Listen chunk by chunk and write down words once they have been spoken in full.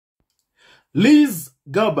Liz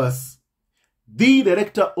Garbus, the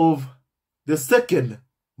director of the second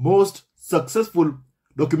most successful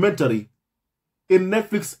documentary in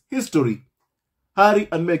Netflix history, Harry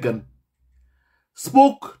and Meghan,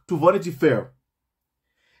 spoke to Vanity Fair,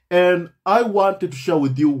 and I wanted to share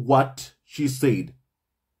with you what she said.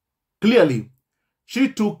 Clearly, she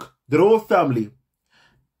took the royal family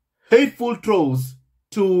hateful trolls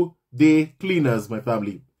to the cleaners, my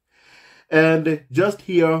family. And just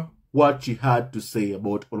hear what she had to say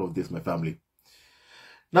about all of this, my family.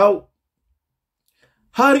 Now,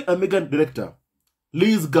 Harry and Meghan director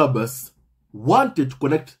Liz Garbus wanted to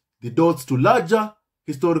connect the dots to larger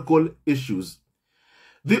historical issues.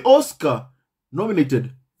 The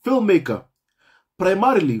Oscar-nominated filmmaker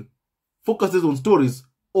primarily focuses on stories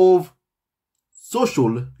of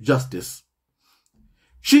social justice.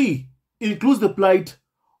 She includes the plight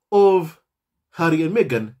of Harry and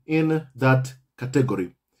Meghan in that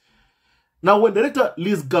category. Now, when director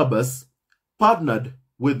Liz Garbus partnered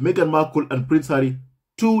with Meghan Markle and Prince Harry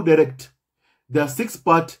to direct their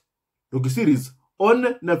 6-part docuseries on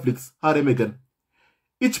Netflix, Harry and Meghan,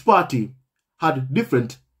 each party had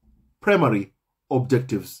different primary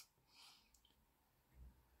objectives.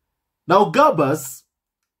 Now, Garbus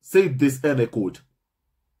said this, and I quote,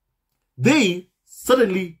 "They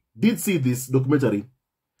certainly did see this documentary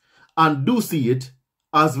and do see it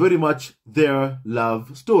as very much their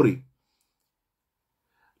love story."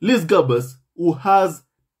 Liz Garbus, who has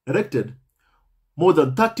directed more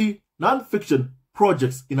than 30 non-fiction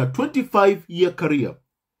projects in her 25-year career,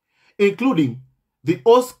 including the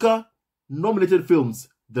Oscar-nominated films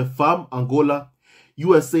The Farm, Angola,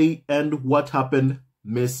 USA, and What Happened,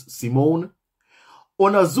 Miss Simone,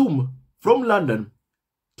 on a Zoom from London,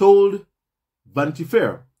 told Vanity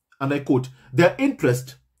Fair, and I quote, "Their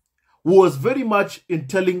interest was very much in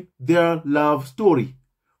telling their love story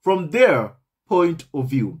from their point of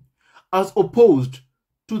view, as opposed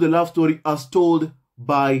to the love story as told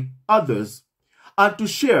by others, and to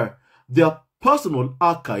share their personal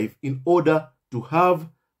archive in order to have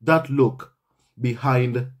that look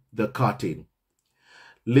behind the curtain."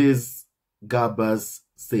 Liz Garbus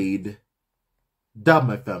said, "Damn,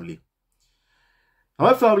 my family.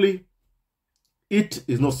 My family, it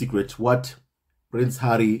is no secret what Prince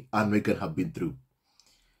Harry and Meghan have been through,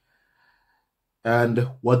 and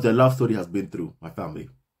what their love story has been through, my family.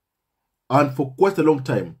 And for quite a long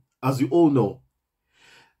time, as you all know,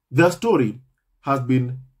 their story has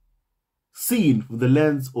been seen from the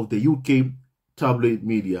lens of the UK tabloid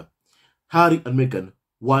media. Harry and Meghan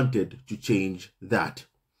wanted to change that,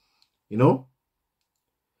 you know.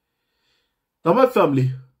 Now, my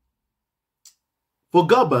family, for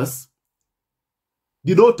Garbus,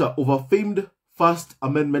 the daughter of a famed First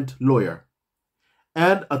Amendment lawyer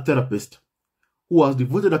and a therapist who has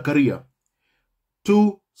devoted a career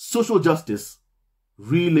to social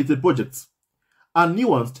justice-related projects and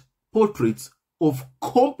nuanced portraits of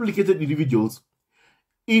complicated individuals,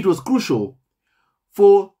 it was crucial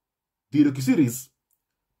for the docuseries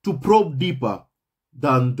to probe deeper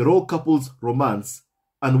than the royal couple's romance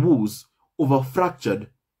and woes of a fractured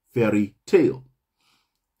fairy tale.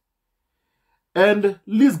 And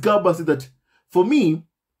Liz Garbus said that, for me,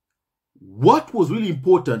 what was really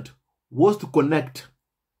important was to connect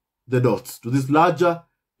the dots to these larger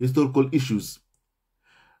historical issues,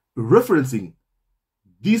 referencing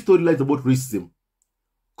these storylines about racism,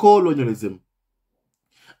 colonialism,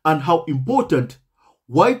 and how important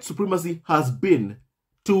white supremacy has been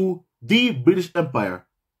to the British Empire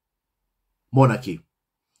monarchy.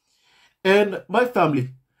 And my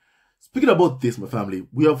family, speaking about this, my family,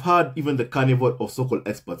 we have had even the carnival of so-called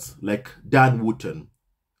experts like Dan Wootton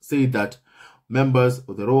say that members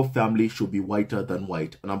of the royal family should be whiter than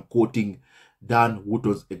white. And I'm quoting Dan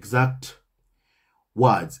Wootton's exact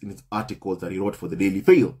words in his article that he wrote for the Daily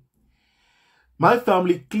Mail. My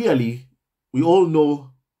family, clearly, we all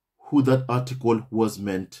know who that article was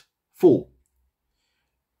meant for.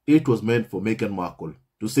 It was meant for Meghan Markle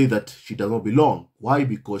to say that she does not belong. Why?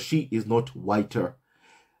 Because she is not whiter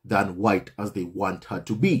than white as they want her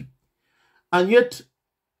to be. And yet,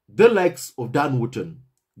 the likes of Dan Wootton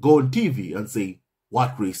go on TV and say,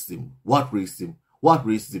 what racism, what racism, what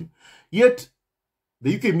racism. Yet,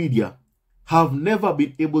 the UK media have never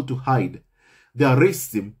been able to hide their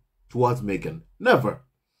racism towards Meghan. Never.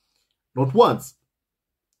 Not once.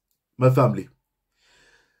 My family.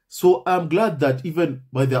 So I'm glad that even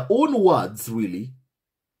by their own words, really,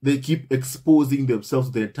 they keep exposing themselves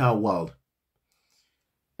to the entire world.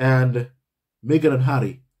 And Meghan and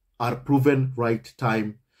Harry are proven right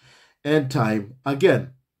time and time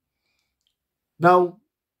again. Now,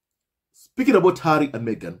 speaking about Harry and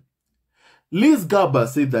Meghan, Liz Garbus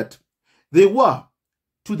said that they were,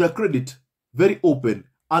 to their credit, very open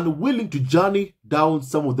and willing to journey down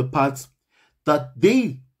some of the paths that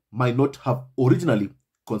they might not have originally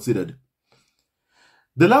considered.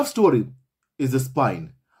 The love story is the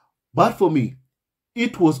spine, but for me,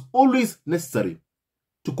 it was always necessary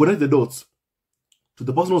to connect the dots to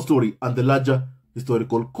the personal story and the larger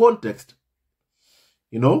historical context.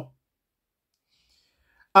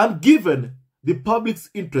 And given the public's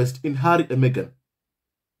interest in Harry and Meghan,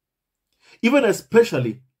 even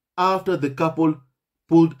especially after the couple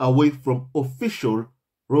pulled away from official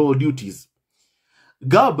royal duties,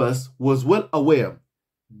 Garbus was well aware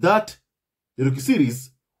that the docuseries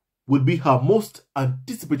would be her most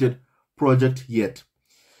anticipated project yet.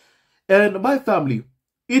 And my family,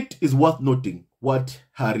 it is worth noting what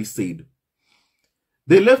Harry said.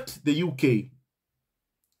 They left the UK,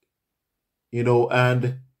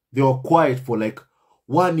 and they were quiet for like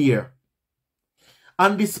 1 year.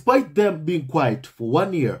 And despite them being quiet for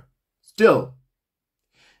 1 year, still,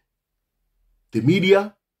 the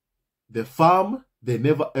media, the farm, they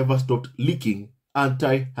never ever stopped leaking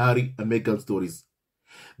anti-Harry and Meghan stories.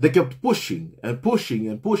 They kept pushing and pushing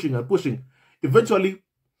and pushing and pushing. Eventually,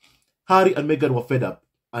 Harry and Meghan were fed up.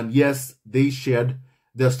 And yes, they shared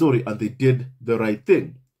their story and they did the right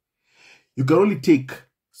thing. You can only take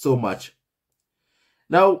so much.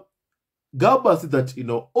 Now, Garbus said that,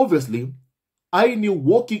 obviously, I knew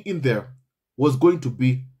walking in there was going to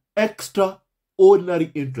be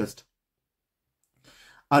extraordinary interest.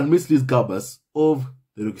 And Miss Liz Garbus of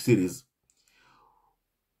the docuseries,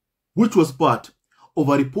 which was part of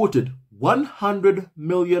a reported $100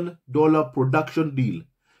 million production deal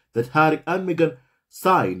that Harry and Meghan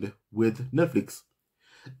signed with Netflix.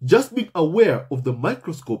 Just being aware of the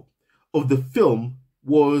microscope of the film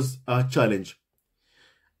was a challenge.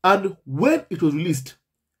 And when it was released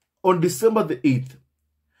on December the 8th,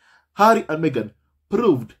 Harry and Meghan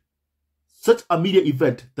proved such a media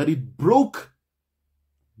event that it broke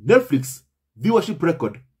Netflix viewership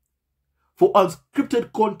record for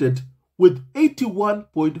unscripted content with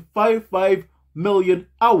 81.55 million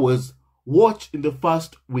hours watched in the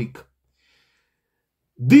first week.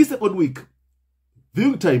 The second week,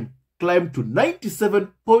 viewing time climbed to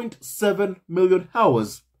 97.7 million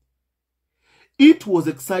hours. It was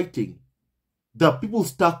exciting that people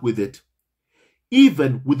stuck with it,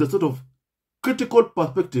 even with the sort of critical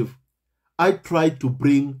perspective I tried to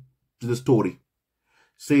bring to the story,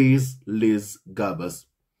 says Liz Garbus.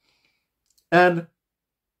 And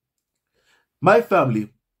my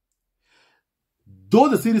family, though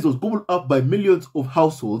the series was gobbled up by millions of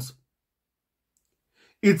households,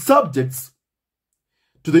 its subjects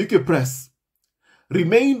to the UK press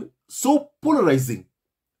remain so polarizing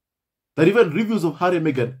that even reviews of Harry and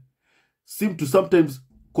Meghan seem to sometimes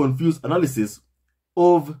confuse analysis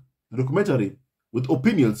of the documentary with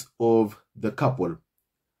opinions of the couple.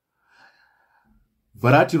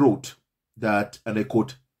 Variety wrote that, and I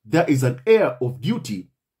quote, "There is an air of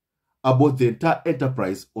duty about the entire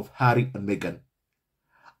enterprise of Harry and Meghan,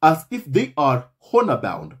 as if they are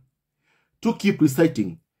honor-bound to keep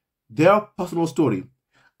reciting their personal story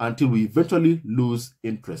until we eventually lose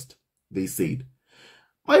interest," they said.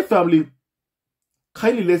 My family,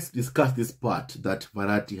 kindly let's discuss this part that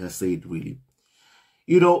Variety has said, really.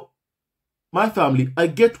 My family, I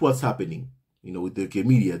get what's happening, with the UK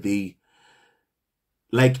media. They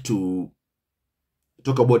like to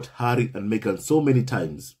talk about Harry and Meghan so many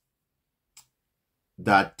times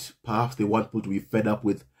that perhaps they want people to be fed up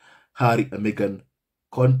with Harry and Meghan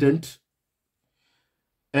content.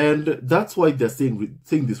 And that's why they're saying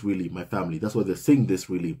this, really, my family. That's why they're saying this,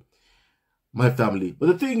 really, my family. But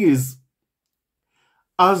the thing is,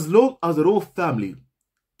 as long as the royal family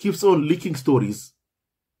keeps on leaking stories,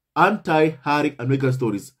 anti-Harry and Meghan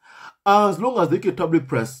stories, as long as the UK tabloid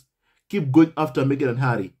press keep going after Meghan and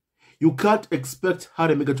Harry, you can't expect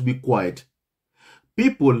Harry and Meghan to be quiet.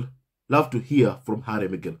 People love to hear from Harry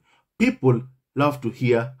and Meghan. People love to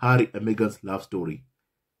hear Harry and Meghan's love story.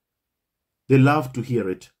 They love to hear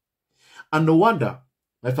it. And no wonder,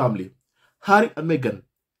 my family, Harry and Meghan,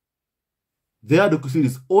 their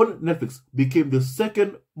docuseries on Netflix became the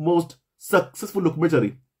second most successful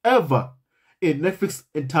documentary ever in Netflix's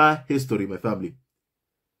entire history, my family.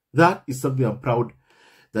 That is something I'm proud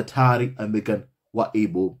that Harry and Meghan were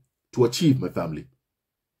able to achieve, my family.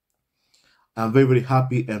 I'm very, very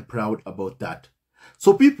happy and proud about that.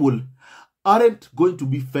 So people aren't going to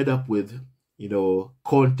be fed up with,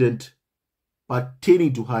 content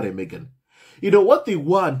pertaining to Harry and Meghan. What they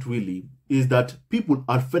want really is that people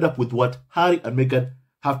are fed up with what Harry and Meghan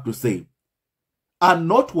have to say, and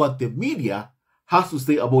not what the media has to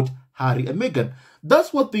say about Harry and Meghan.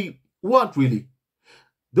 That's what they want, really.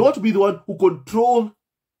 They want to be the one who control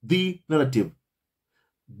the narrative.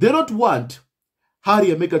 They don't want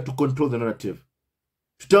Harry and Meghan to control the narrative,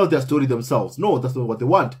 to tell their story themselves. No, that's not what they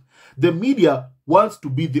want. The media wants to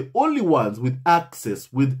be the only ones with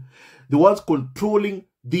access, with the ones controlling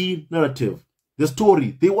the narrative, the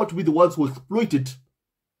story. They want to be the ones who exploit it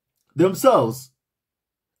themselves,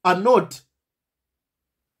 and not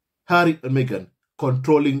Harry and Meghan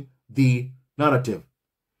controlling the narrative.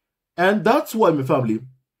 And that's why, my family,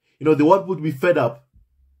 they want people to be fed up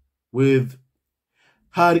with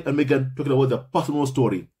Harry and Meghan talking about their personal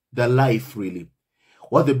story, their life, really,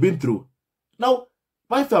 what they've been through. Now,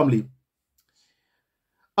 my family,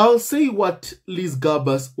 I'll say what Liz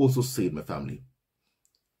Garbus also said, my family.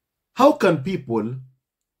 How can people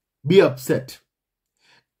be upset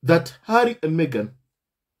that Harry and Meghan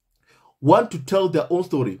want to tell their own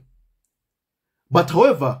story, but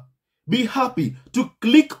however, be happy to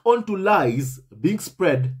click onto lies being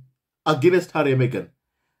spread against Harry and Meghan?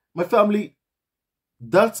 My family,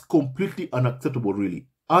 that's completely unacceptable, really.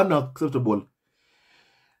 Unacceptable.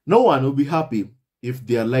 No one will be happy if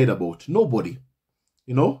they are lied about. Nobody.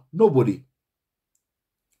 Nobody.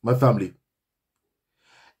 My family.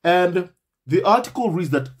 And the article reads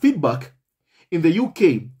that feedback in the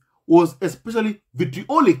UK was especially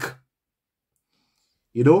vitriolic.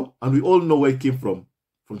 And we all know where it came from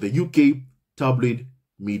the UK tabloid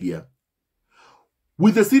media.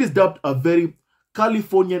 With the series dubbed a very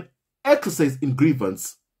Californian exercise in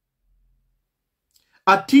grievance,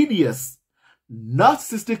 a tedious,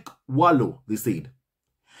 narcissistic wallow, they said,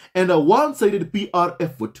 and a one-sided PR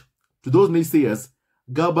effort to those naysayers,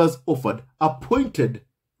 Garbus offered a pointed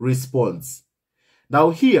response.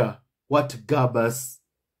 Now hear what Garbus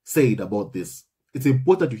said about this. It's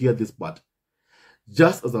important to hear this part.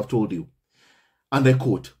 Just as I've told you, and I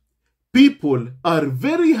quote, "People are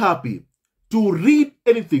very happy to read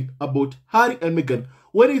anything about Harry and Meghan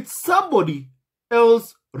when it's somebody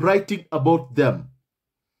else writing about them."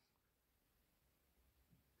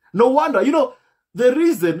 No wonder, the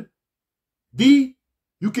reason the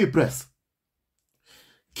UK press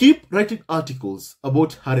keep writing articles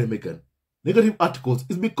about Harry and Meghan, negative articles,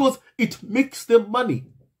 is because it makes them money.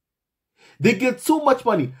 They get so much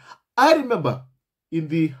money. I remember in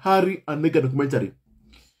the Harry and Meghan documentary,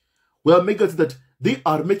 where Meghan said that they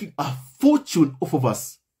are making a fortune off of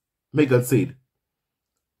us. Meghan said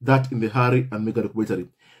that in the Harry and Meghan documentary.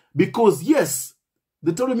 Because yes,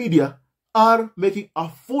 the tabloid media are making a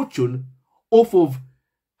fortune off of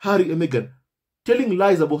Harry and Meghan, telling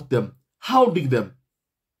lies about them, hounding them.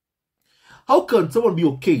 How can someone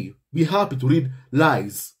be happy to read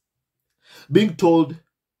lies being told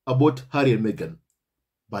about Harry and Meghan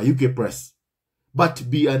by UK press, but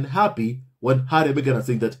be unhappy when Harry and Meghan are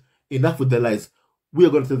saying that enough with the lies, we are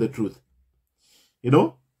going to tell the truth?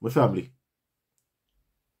 My family.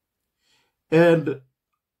 And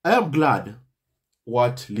I am glad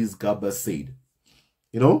what Liz Garbus said.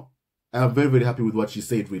 I am very, very happy with what she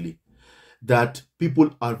said, really. That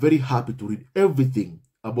people are very happy to read everything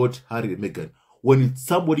about Harry and Meghan when it's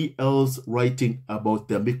somebody else writing about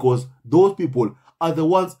them, because those people are the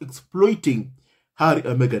ones exploiting Harry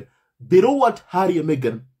and Meghan. They don't want Harry and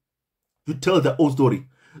Meghan to tell their own story.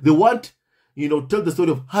 They want, tell the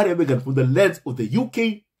story of Harry and Meghan from the lens of the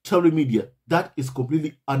UK tabloid media. That is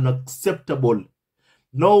completely unacceptable.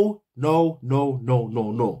 No, no, no, no,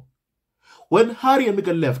 no, no. When Harry and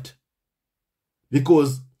Meghan left,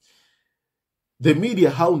 because the media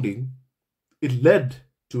hounding, it led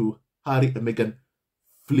to Harry and Meghan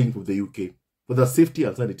fleeing from the UK for their safety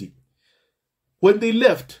and sanity. When they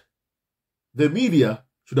left, the media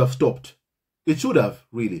should have stopped. It should have,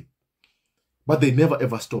 really. But they never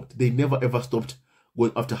ever stopped. They never ever stopped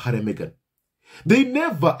going after Harry and Meghan. They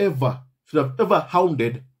never ever should have ever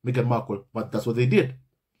hounded Meghan Markle, but that's what they did.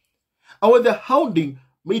 And when the hounding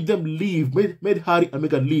made them leave, made Harry and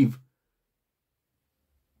Meghan leave,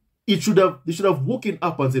 they should have woken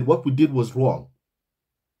up and said what we did was wrong.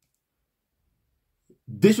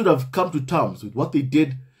 They should have come to terms with what they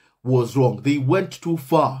did was wrong. They went too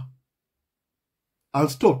far and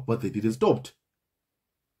stopped, but they didn't stop.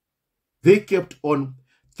 They kept on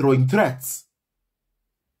throwing threats.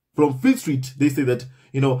 From Fleet Street, they say that,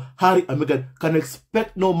 Harry and Meghan can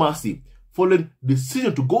expect no mercy following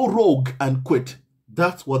decision to go rogue and quit.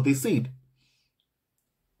 That's what they said.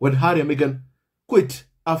 When Harry and Meghan quit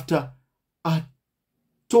after a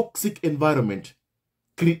toxic environment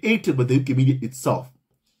created by the UK media itself,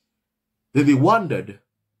 then they wondered,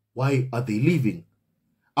 why are they leaving?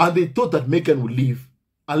 And they thought that Meghan would leave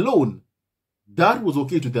alone. That was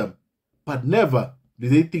okay to them, but never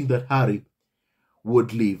did they think that Harry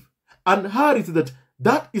would leave? And Harry said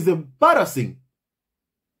that is embarrassing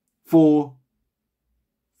for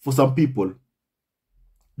some people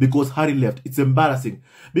because Harry left. It's embarrassing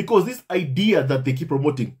because this idea that they keep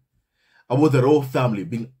promoting about the royal family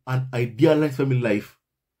being an idealized family life,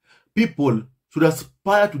 people should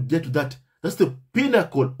aspire to get to that. That's the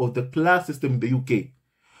pinnacle of the class system in the UK.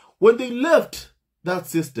 When they left that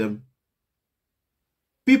system,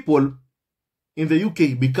 people in the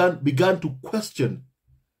UK began to question,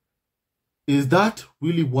 is that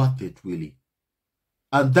really worth it, really?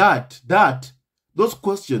 And those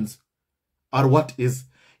questions are what is,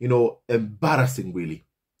 embarrassing, really,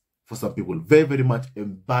 for some people. Very, very much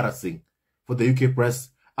embarrassing for the UK press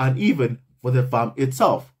and even for the farm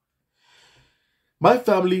itself. My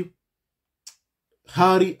family,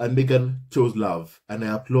 Harry and Meghan, chose love, and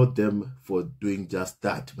I applaud them for doing just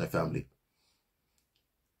that, my family.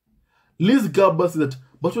 Liz Garbus said that,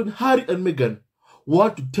 but when Harry and Meghan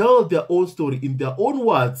want to tell their own story in their own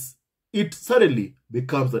words, it suddenly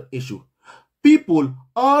becomes an issue. People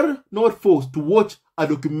are not forced to watch a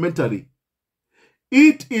documentary.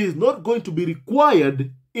 It is not going to be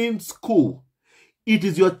required in school. It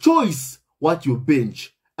is your choice what you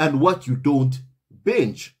binge and what you don't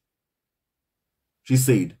binge, she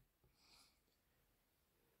said.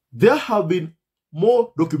 There have been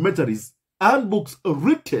more documentaries and books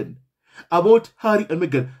written about Harry and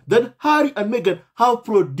Meghan than Harry and Meghan have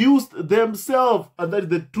produced themselves, and that is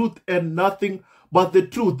the truth and nothing but the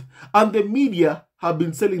truth. And the media have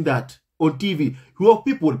been selling that on TV. You have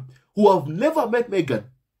people who have never met Meghan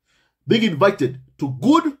being invited to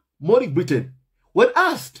Good Morning Britain. When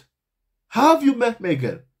asked, have you met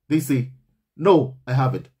Meghan? They say, no, I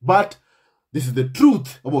haven't. But this is the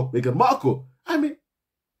truth about Meghan Markle. I mean,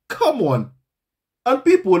 come on. And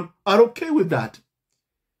people are okay with that.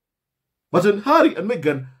 But when Harry and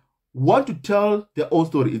Meghan want to tell their own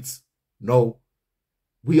story, it's, no,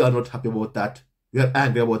 we are not happy about that. We are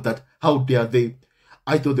angry about that. How dare they?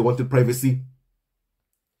 I thought they wanted privacy.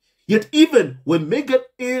 Yet even when Meghan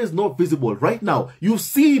is not visible right now, you've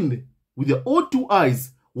seen with your own two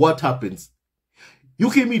eyes what happens.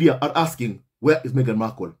 UK media are asking, where is Meghan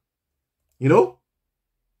Markle?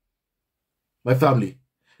 My family.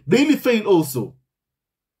 Daily Fail also,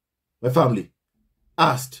 my family,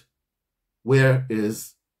 asked, where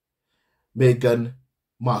is Meghan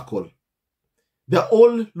Markle? They're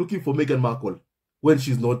all looking for Meghan Markle when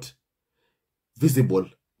she's not visible,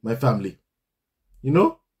 my family.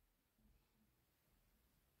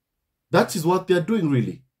 That is what they're doing,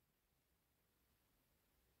 really.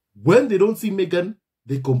 When they don't see Meghan,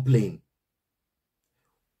 they complain.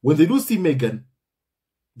 When they do see Meghan,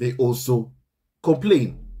 they also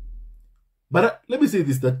complain. But let me say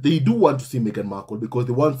this, that they do want to see Meghan Markle because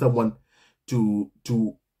they want someone to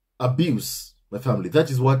abuse my family.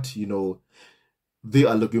 That is what, they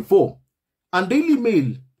are looking for. And Daily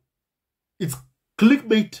Mail, it's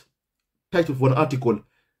clickbait title for an article,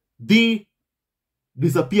 The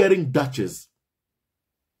Disappearing Duchess.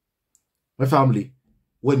 My family,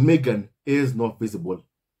 when Meghan is not visible.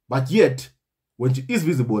 But yet, when she is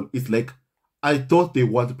visible, it's like, I thought they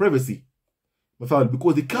wanted privacy. My family,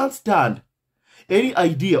 because they can't stand any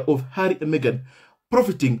idea of Harry and Meghan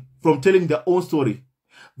profiting from telling their own story.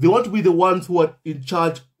 They want to be the ones who are in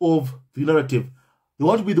charge of the narrative. They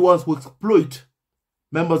want to be the ones who exploit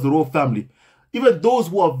members of the royal family. Even those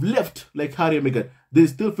who have left, like Harry and Meghan, they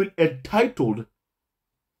still feel entitled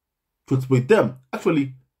to exploit them.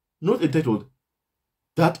 Actually, not entitled.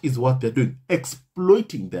 That is what they're doing.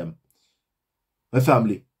 Exploiting them. My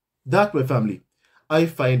family. That, my family, I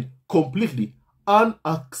find completely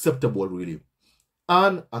unacceptable, really.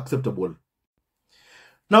 Unacceptable.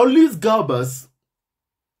 Now, Liz Garbus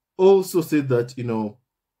also said that,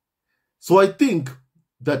 so I think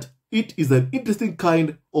that it is an interesting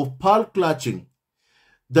kind of pearl clutching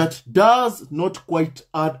that does not quite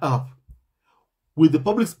add up with the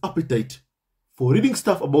public's appetite for reading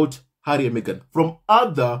stuff about Harry and Meghan from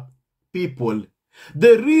other people.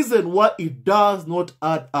 The reason why it does not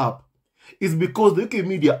add up is because the UK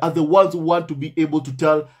media are the ones who want to be able to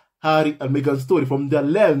tell Harry and Meghan's story from their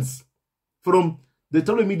lens, from the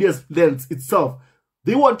tabloid media's lens itself.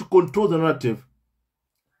 They want to control the narrative.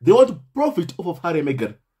 They want to profit off of Harry and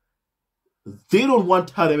Meghan. They don't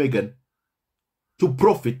want Harry and Meghan to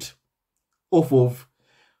profit off of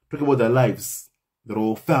talking about their lives, their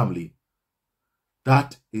whole family.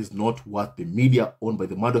 That is not what the media owned by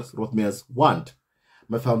the Murdochs, Rothmeyers want,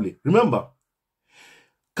 my family. Remember,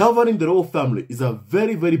 covering the royal family is a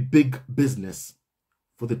very, very big business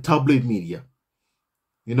for the tabloid media.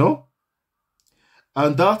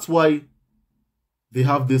 And that's why they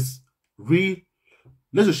have this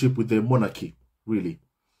relationship with the monarchy, really.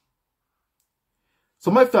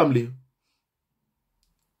 So my family,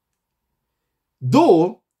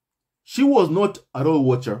 though she was not a royal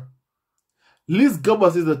watcher, Liz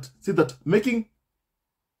Garbus said that making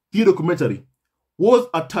the documentary was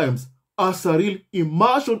at times a surreal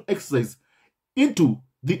immersion exercise into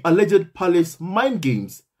the alleged palace mind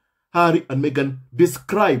games Harry and Meghan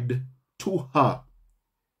described to her.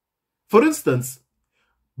 For instance,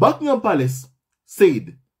 Buckingham Palace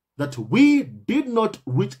said that we did not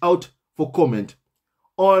reach out for comment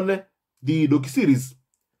on the docuseries.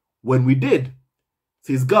 When we did,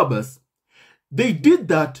 says Garbus, they did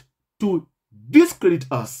that to discredit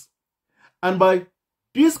us. And by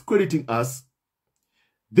discrediting us,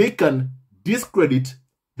 they can discredit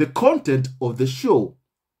the content of the show.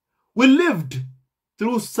 We lived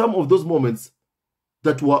through some of those moments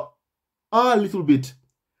that were a little bit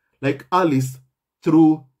like Alice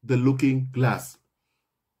through the looking glass.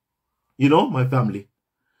 You know, my family,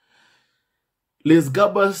 Liz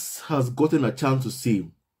Garbus has gotten a chance to see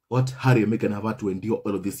what Harry and Meghan have had to endure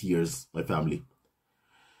all of these years, my family.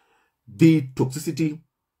 The toxicity,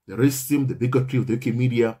 the racism, the bigotry of the UK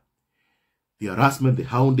media, the harassment, the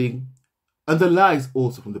hounding, and the lies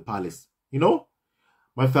also from the palace. You know,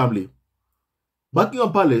 my family,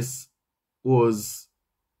 Buckingham Palace was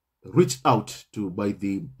reached out to by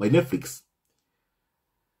Netflix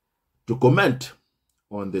to comment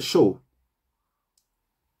on the show.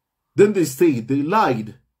 Then they say they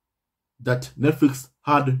lied that Netflix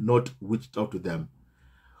had not reached out to them.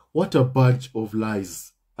 What a bunch of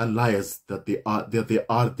lies and liars that they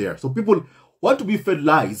are there. So people want to be fed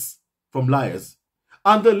lies from liars,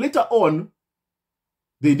 and then later on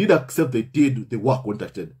they did accept they were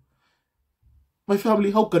contacted. My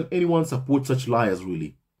family, how can anyone support such liars,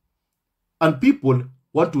 really? And people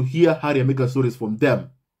want to hear Harry and Meghan stories from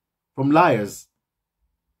them, from liars.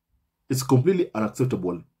 It's completely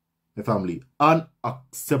unacceptable, my family.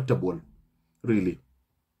 Unacceptable, really.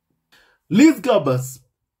 Liz Garbus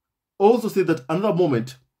also said that another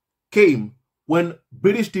moment came when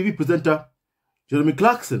British TV presenter Jeremy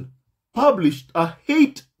Clarkson published a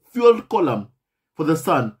hate-fueled column for The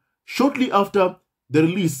Sun shortly after the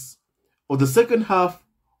release of the second half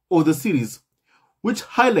of the series, which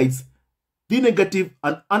highlights the negative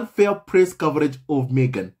and unfair press coverage of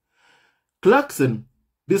Meghan. Clarkson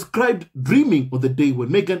described dreaming of the day when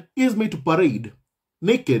Meghan is made to parade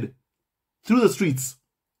naked through the streets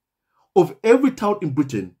of every town in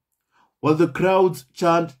Britain, while the crowds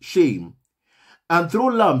chant shame and throw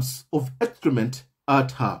lumps of excrement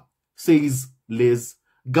at her, says Liz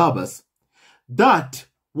Garbus. That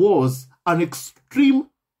was an extreme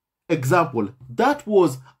example. That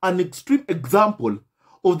was an extreme example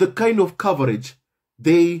of the kind of coverage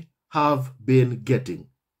they have been getting.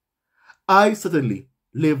 I certainly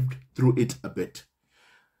lived through it a bit.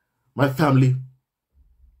 My family,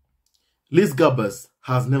 Liz Garbus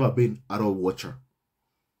has never been a royal watcher.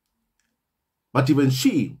 But even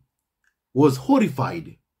she was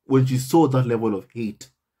horrified when she saw that level of hate.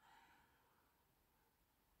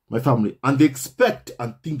 My family, and they expect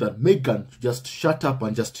and think that Meghan should just shut up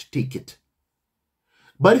and just take it.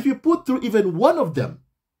 But if you put through even one of them,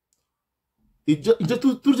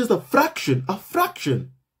 through just a fraction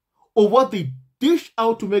of what they dish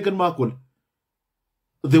out to Meghan Markle,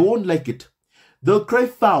 they won't like it. They'll cry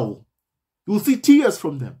foul. You'll see tears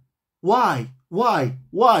from them. Why?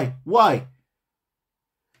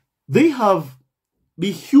 They have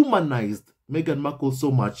dehumanized Meghan Markle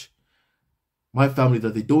so much, my family,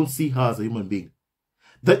 that they don't see her as a human being.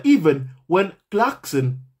 That even when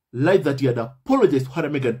Clarkson lied that he had apologized to Harry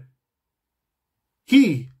and Meghan,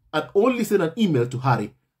 he had only sent an email to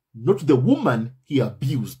Harry, not to the woman he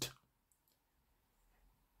abused.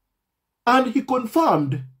 And he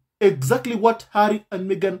confirmed exactly what Harry and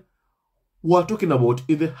Meghan were talking about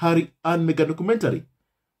in the Harry and Meghan documentary.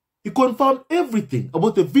 He confirmed everything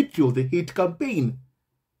about the vitriol, the hate campaign.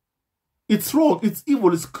 It's wrong, it's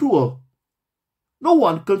evil, it's cruel. No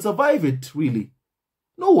one can survive it, really.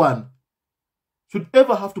 No one should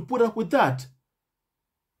ever have to put up with that.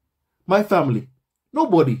 My family,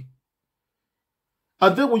 nobody.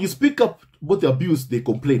 And then when you speak up about the abuse, they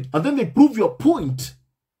complain. And then they prove your point.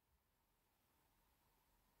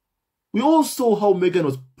 We all saw how Meghan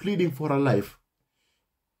was pleading for her life,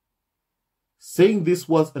 saying this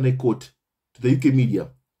was, and I quote, to the UK media,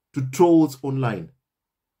 to trolls online,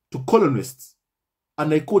 to columnists,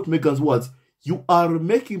 and I quote Meghan's words, "You are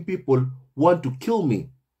making people want to kill me."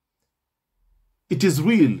 It is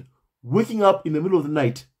real. Waking up in the middle of the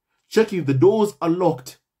night, checking if the doors are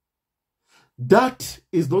locked. That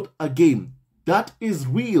is not a game. that is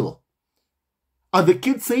real. Are the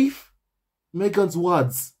kids safe? Meghan's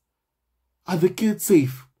words. Are the kids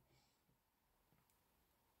safe?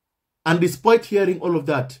 And despite hearing all of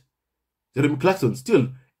that, Jeremy Clarkson still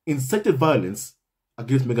incited violence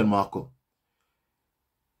against Meghan Markle,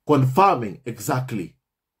 confirming exactly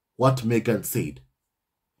what Meghan said.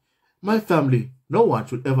 My family, no one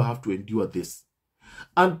should ever have to endure this.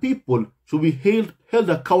 And people should be held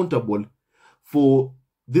accountable for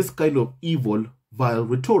this kind of evil, vile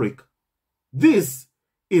rhetoric. This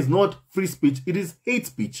is not free speech, it is hate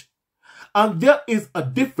speech. And there is a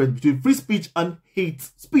difference between free speech and hate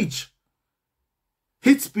speech.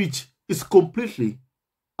 Hate speech is completely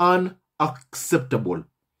unacceptable.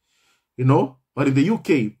 You know, but in the UK,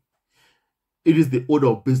 it is the order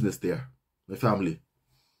of business there, my family.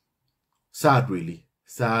 Sad, really.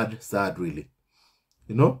 Sad, sad, really.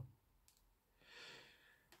 You know?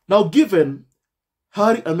 Now, given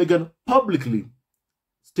Harry and Meghan publicly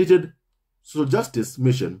stated social justice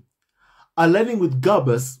mission, aligning with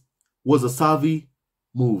Garbus was a savvy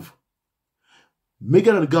move.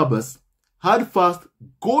 Meghan and Garbus had first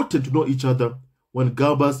gotten to know each other when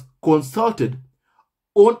Garbus consulted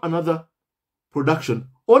on another production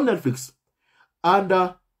on Netflix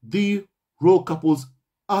under the Royal Couple's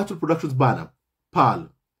Archer Productions banner, PAL.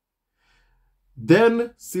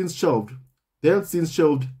 Then since shelved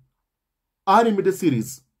animated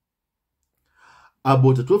series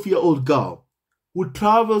about a 12-year-old girl who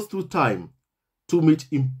travels through time to meet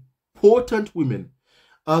important women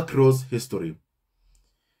across history.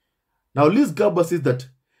 Now, Liz Garbus says that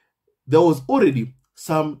there was already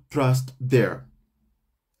some trust there.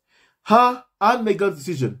 Her and Meghan's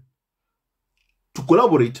decision to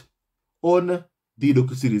collaborate on the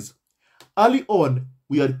docuseries. Early on,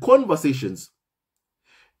 we had conversations.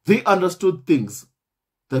 They understood things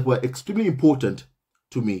that were extremely important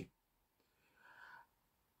to me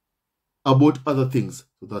about other things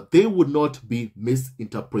so that they would not be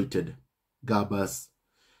misinterpreted, Garbus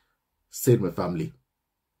said, my family.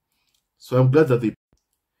 So I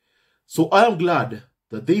am glad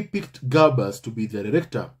that they picked Garbus to be the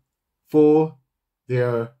director for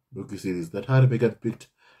their docuseries. That Harry and Meghan picked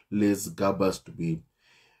Liz Garbus to be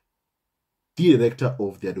the director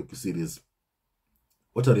of their docuseries.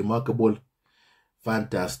 What a remarkable,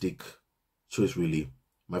 fantastic choice, really,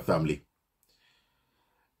 my family.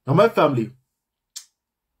 Now, my family,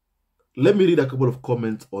 let me read a couple of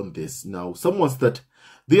comments on this. Now, someone said that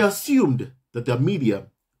they assumed that their media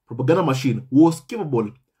propaganda machine was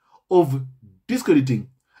capable of discrediting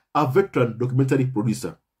a veteran documentary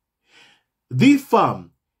producer. The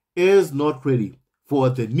firm is not ready for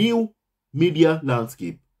the new media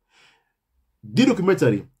landscape. The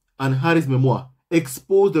documentary and Harry's memoir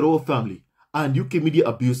exposed the royal family and UK media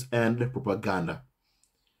abuse and propaganda.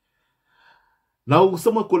 Now,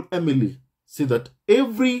 someone called Emily said that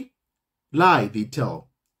every lie they tell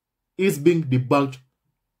is being debunked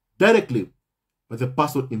directly by the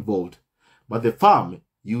person involved, but the firm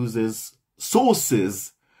uses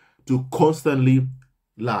sources to constantly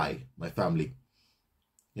lie, my family.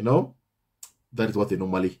 You know, that is what they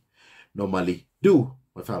normally do,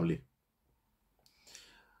 my family.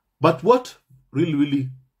 But what really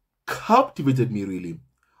captivated me, really,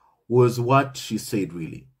 was what she said,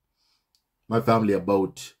 really, my family,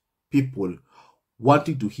 about people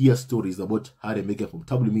wanting to hear stories about Harry and Meghan from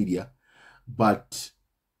tabloid media, but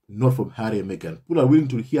not from Harry and Meghan. People are willing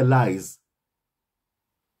to hear lies,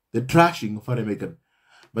 the trashing of Harry and Meghan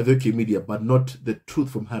by the UK media, but not the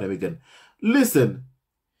truth from Harry and Meghan. Listen,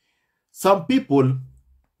 some people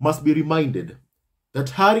must be reminded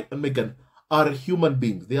that Harry and Meghan are human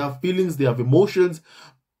beings. They have feelings, they have emotions.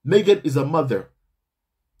 Meghan is a mother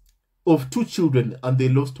of 2 children and they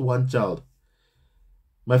lost 1 child.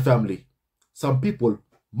 My family, some people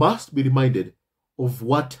must be reminded of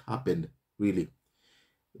what happened, really.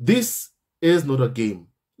 This is not a game.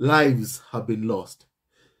 Lives have been lost.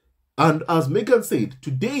 And as Meghan said,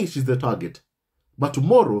 today she's the target, but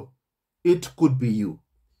tomorrow it could be you.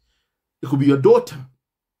 It could be your daughter,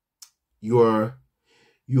 your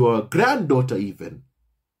granddaughter even.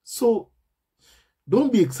 So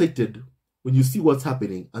don't be excited when you see what's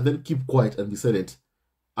happening and then keep quiet and be silent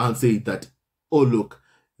and say that, oh look,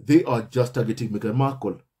 they are just targeting Meghan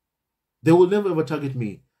Markle. They will never ever target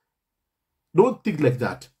me. Don't think like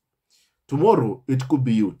that. Tomorrow it could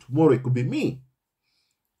be you. Tomorrow it could be me.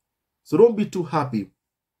 So don't be too happy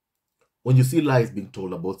when you see lies being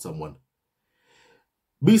told about someone.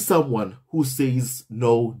 Be someone who says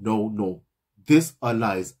no, no, no. These are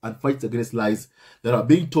lies, and fights against lies that are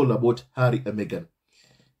being told about Harry and Meghan.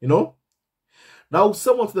 You know? Now,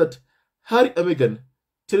 someone said that Harry and Meghan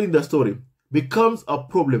telling their story becomes a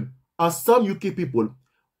problem as some UK people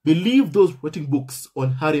believe those writing books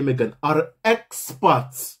on Harry and Meghan are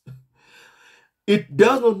experts. It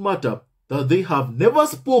does not matter that they have never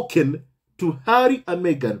spoken to Harry and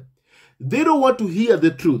Meghan. They don't want to hear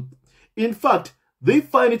the truth. In fact, they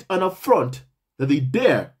find it an affront that they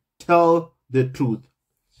dare tell the truth.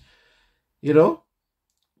 You know,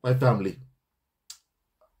 my family,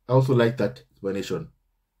 I also like that explanation.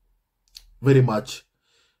 Very much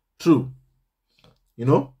true. You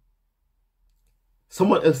know,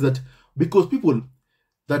 someone else that because people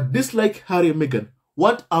that dislike Harry and Meghan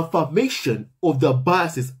want affirmation of their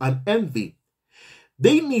biases and envy.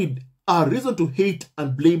 They need a reason to hate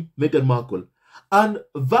and blame Meghan Markle and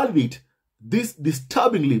validate this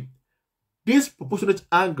disturbingly disproportionate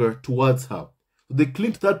anger towards her. They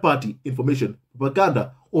cling to third-party information,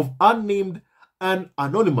 propaganda of unnamed and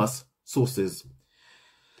anonymous sources.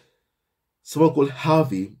 Someone called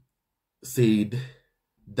Harvey said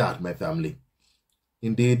that, my family.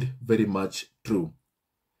 Indeed, very much true.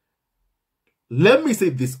 Let me say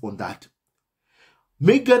this on that.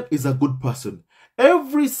 Meghan is a good person.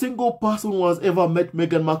 Every single person who has ever met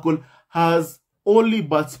Meghan Markle has only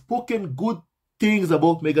but spoken good things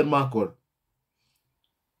about Meghan Markle.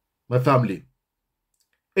 My family.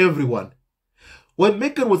 Everyone. When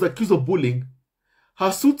Meghan was accused of bullying,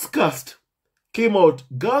 her Suits cast came out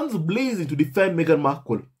guns blazing to defend Meghan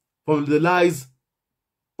Markle from the lies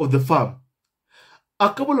of the firm.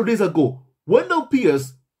 A couple of days ago, Wendell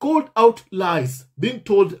Pierce called out lies being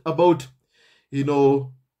told about,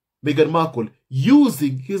 Meghan Markle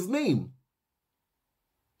using his name.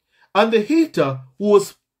 And the hater who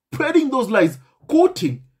was spreading those lies,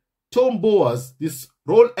 quoting Tom Bower's, this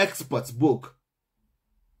role expert's book,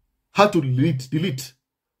 had to delete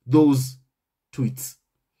those tweets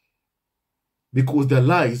because their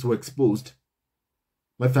lies were exposed.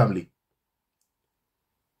 My family.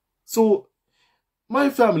 So, my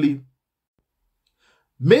family,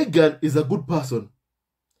 Meghan is a good person.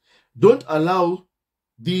 Don't allow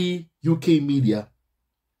the UK media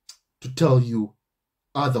to tell you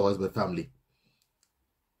otherwise, my family.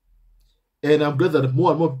 And I'm glad that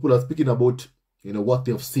more and more people are speaking about, what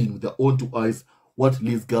they have seen with their own two eyes, what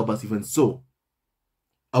Liz Garbus even saw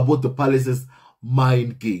about the palace's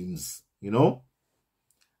mind games,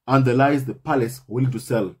 and the lies the palace were willing to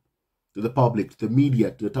sell to the public, to the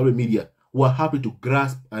media, to the tabloid media, who are happy to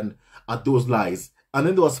grasp at those lies. And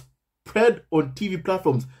then they were spread on TV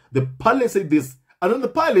platforms. The palace said this, and then the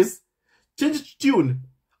palace changed tune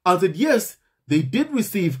and said, yes, they did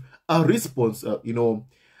receive a response,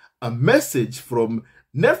 a message from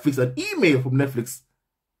Netflix, an email from Netflix,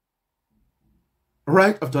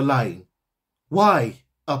 right after lying. Why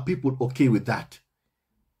are people okay with that?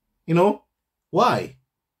 Why?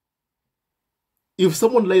 If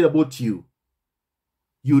someone lied about you,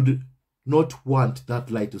 you'd not want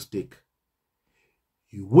that lie to stick.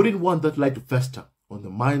 You wouldn't want that lie to fester on the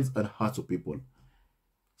minds and hearts of people.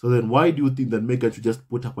 So then why do you think that Meghan should just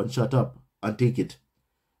put up and shut up and take it?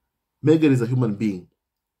 Meghan is a human being.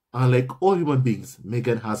 And like all human beings,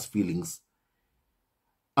 Meghan has feelings.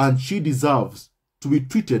 And she deserves to be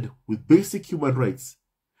treated with basic human rights.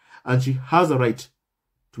 And she has a right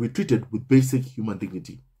to be treated with basic human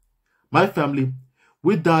dignity. My family,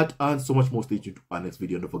 with that and so much more, stay tuned to our next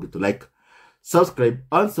video. And don't forget to like, subscribe,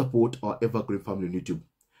 and support our evergreen family on YouTube.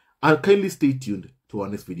 And kindly stay tuned to our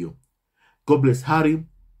next video. God bless Harry,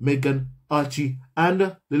 Meghan, Archie,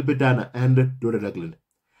 and little bit Diana and Dora Douglas.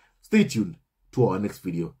 Stay tuned to our next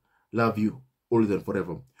video. Love you, always and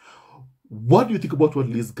forever. What do you think about what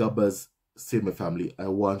Liz Garbus said, my family? I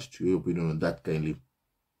want your opinion on that kindly.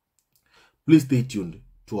 Please stay tuned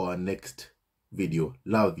to our next video.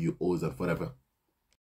 Love you, always and forever.